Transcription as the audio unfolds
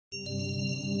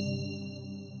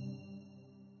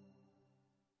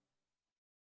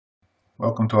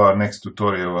Welcome to our next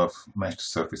tutorial of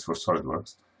Mesh2Surface for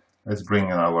Solidworks. Let's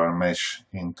bring our mesh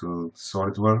into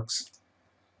Solidworks.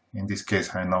 In this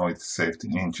case I know it's saved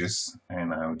in inches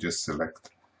and I'll just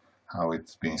select how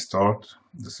it's being stored.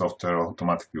 The software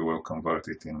automatically will convert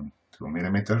it into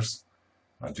millimeters.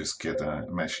 I'll just get a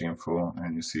mesh info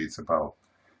and you see it's about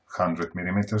 100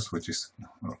 millimeters, which is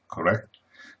correct.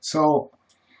 So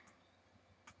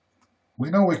we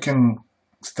know we can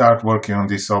start working on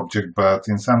this object, but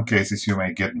in some cases you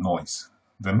may get noise.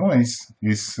 The noise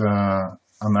is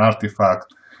an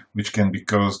artifact which can be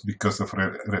caused because of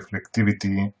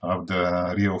reflectivity of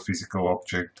the real physical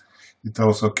object. It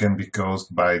also can be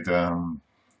caused by the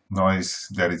noise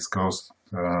that is caused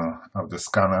of the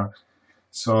scanner.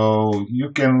 So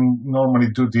you can normally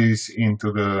do this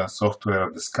into the software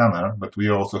of the scanner, but we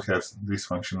also have this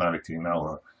functionality in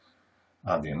our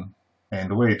add-in. And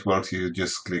the way it works, you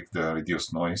just click the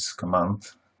reduce noise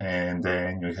command and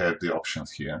then you have the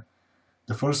options here.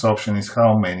 The first option is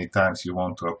how many times you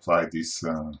want to apply this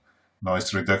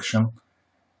noise reduction,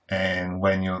 and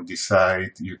when you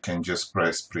decide you can just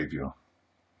press preview.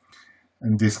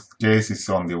 In this case it's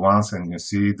only once and you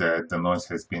see that the noise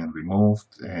has been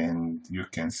removed and you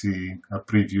can see a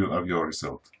preview of your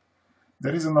result.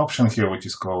 There is an option here which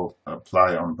is called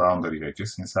apply on boundary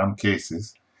edges. In some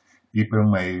cases people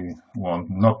may want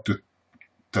not to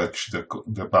touch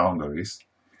the boundaries,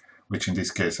 which in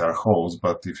this case are holes,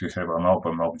 but if you have an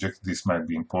open object this might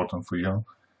be important for you.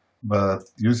 But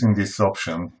using this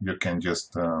option you can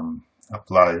just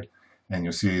apply and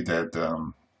you see that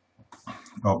the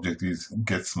object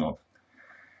gets smooth.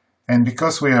 And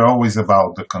because we are always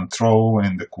about the control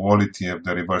and the quality of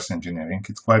the reverse engineering,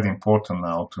 it's quite important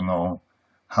now to know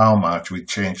how much we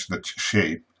change the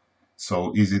shape.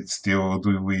 So is it still,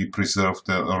 do we preserve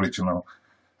the original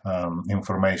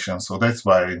information? So that's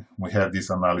why we have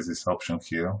this analysis option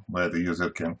here where the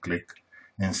user can click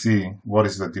and see what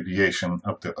is the deviation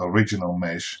of the original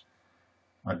mesh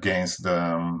against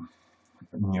the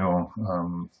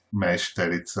new mesh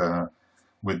that it's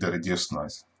with the reduced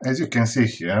noise. As you can see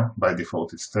here, by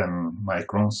default it's 10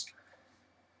 microns.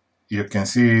 You can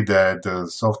see that the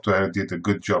software did a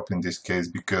good job in this case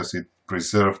because it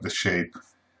preserved the shape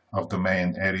of the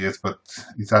main areas, but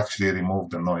it actually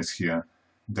removed the noise here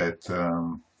that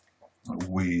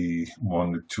we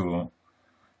wanted to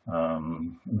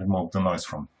remove the noise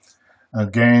from.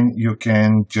 Again, you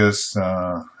can just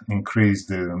increase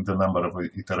the number of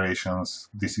iterations.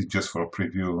 This is just for a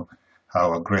preview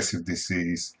how aggressive this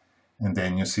is, and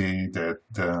then you see that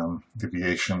the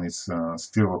deviation is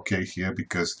still okay here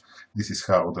because this is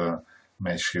how the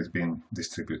mesh has been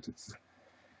distributed.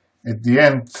 At the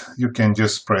end you can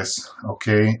just press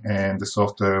OK and the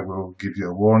software will give you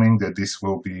a warning that this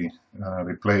will be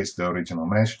replace the original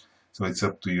mesh. So it's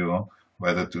up to you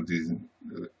whether to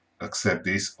accept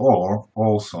this, or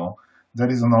also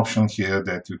there is an option here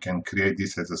that you can create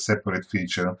this as a separate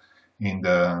feature in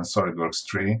the Solidworks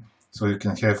tree. So you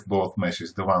can have both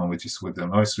meshes, the one which is with the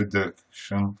noise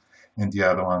reduction and the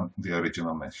other one the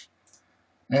original mesh.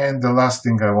 And the last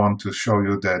thing I want to show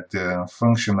you that the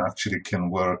function actually can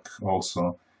work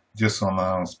also just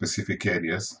on specific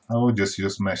areas. I will just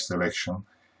use mesh selection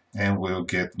and we'll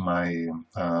get my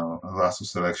lasso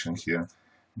selection here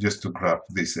just to grab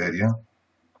this area.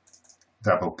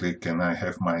 Double click and I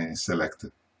have my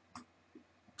selected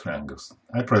triangles.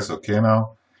 I press OK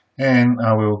now and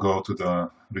I will go to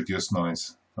the reduce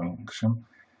noise function.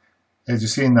 As you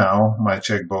see now, my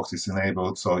checkbox is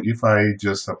enabled, so if I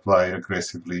just apply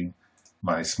aggressively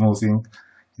my smoothing,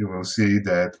 you will see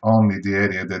that only the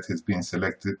area that has been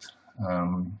selected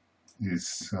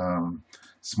is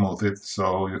smoothed.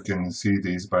 So you can see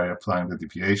this by applying the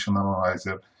Deviation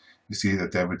Analyzer. You see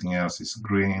that everything else is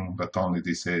green, but only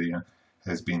this area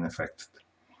has been affected.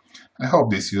 I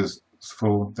hope this is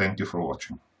useful. Thank you for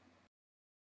watching.